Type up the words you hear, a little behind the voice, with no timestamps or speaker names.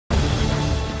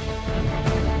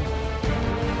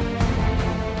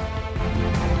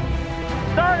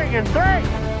starting in 3,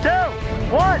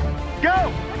 2, 1,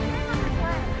 go!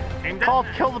 It's called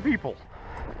Kill the People.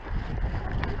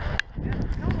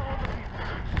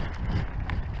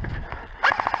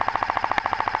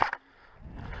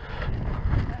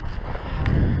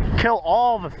 Kill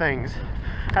all the things.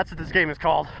 That's what this game is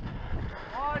called.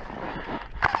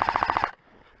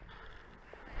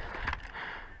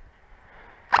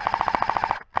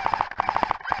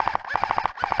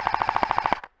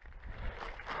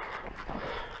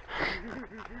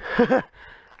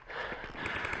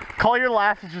 Call your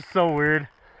laugh is just so weird.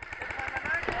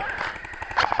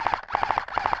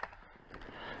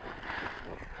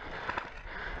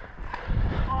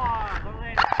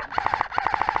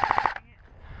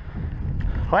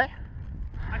 What?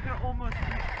 I could almost reach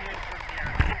it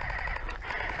from here.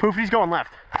 Poofy's going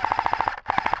left.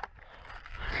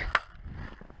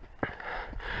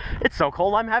 It's so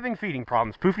cold, I'm having feeding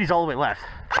problems. Poofy's all the way left.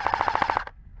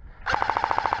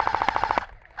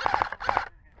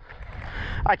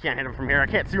 I can't hit him from here. I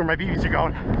can't see where my BBs are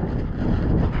going.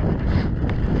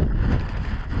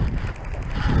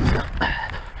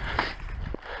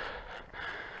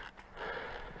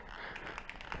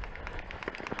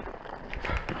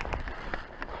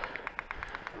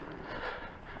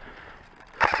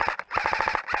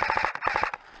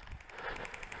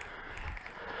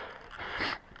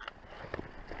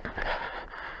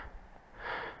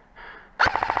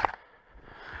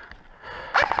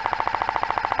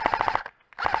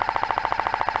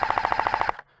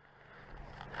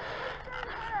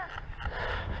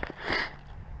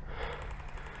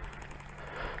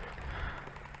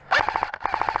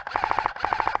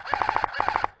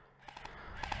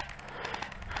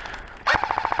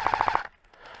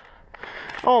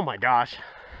 Oh my gosh.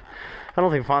 I don't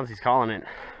think Fonzie's calling it.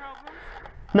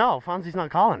 No, Fonzie's not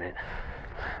calling it.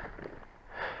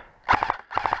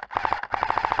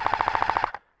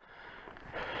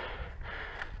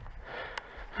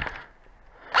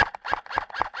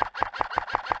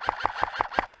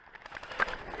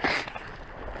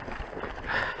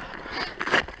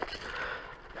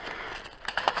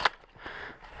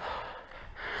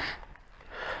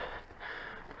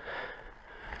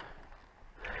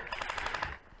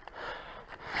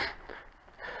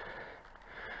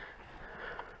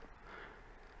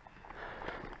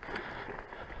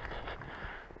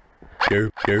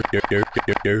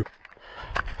 Go.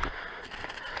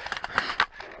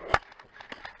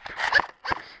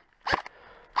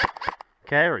 Okay,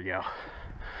 there we go.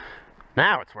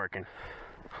 Now it's working.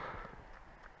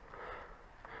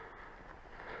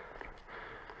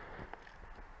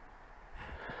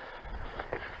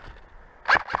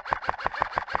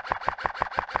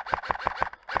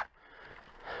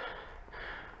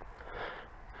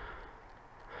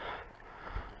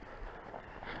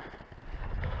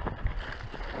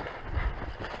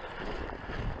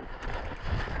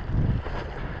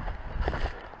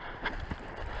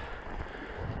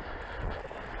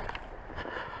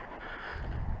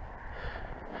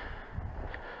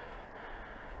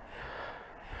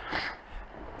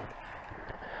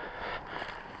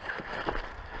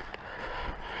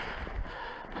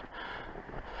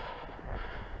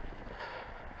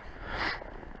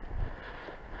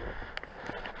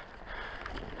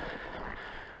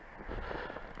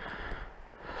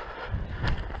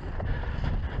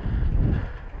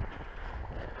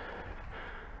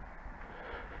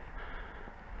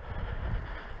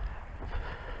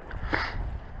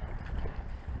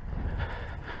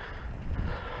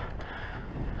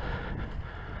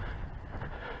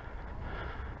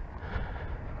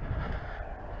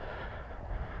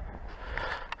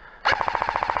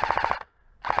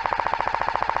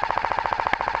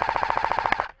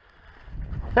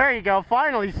 There you go,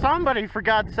 finally somebody, for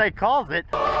God's sake, calls it.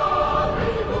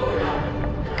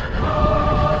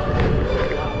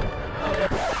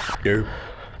 Go.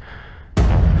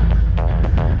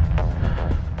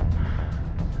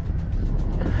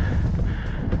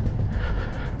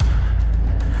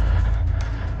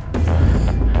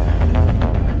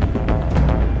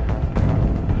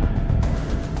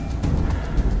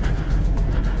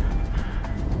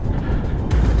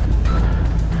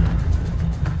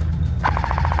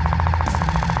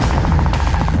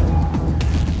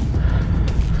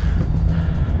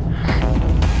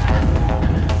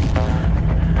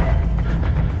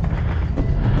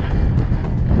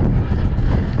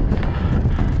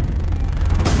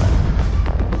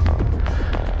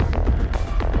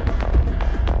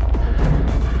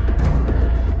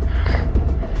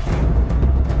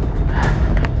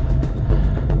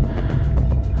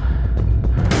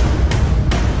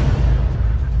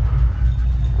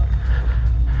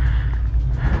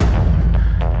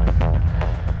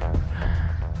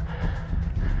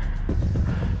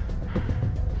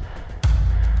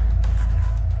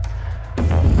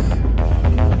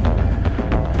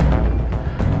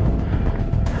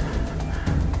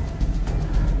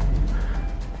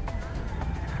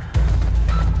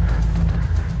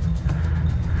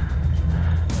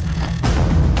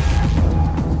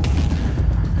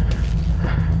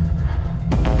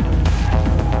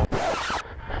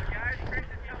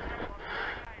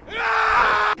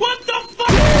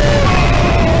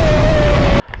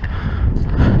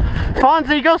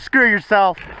 Fonzie, go screw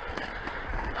yourself.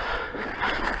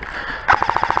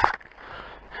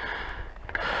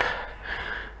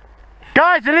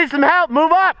 Guys, I need some help.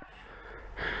 Move up.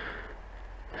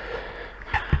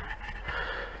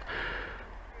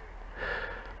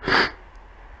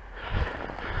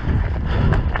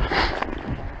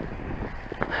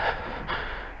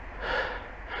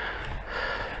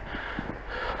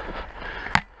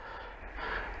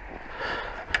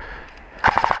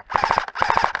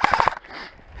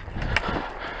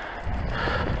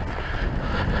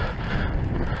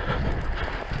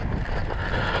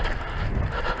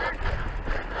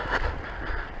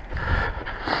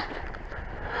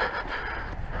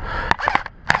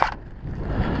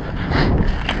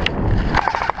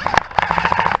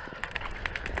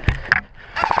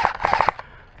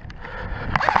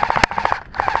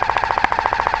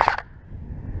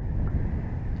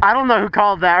 I don't know who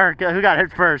called that or who got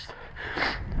hit first.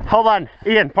 Hold on,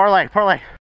 Ian, parlay.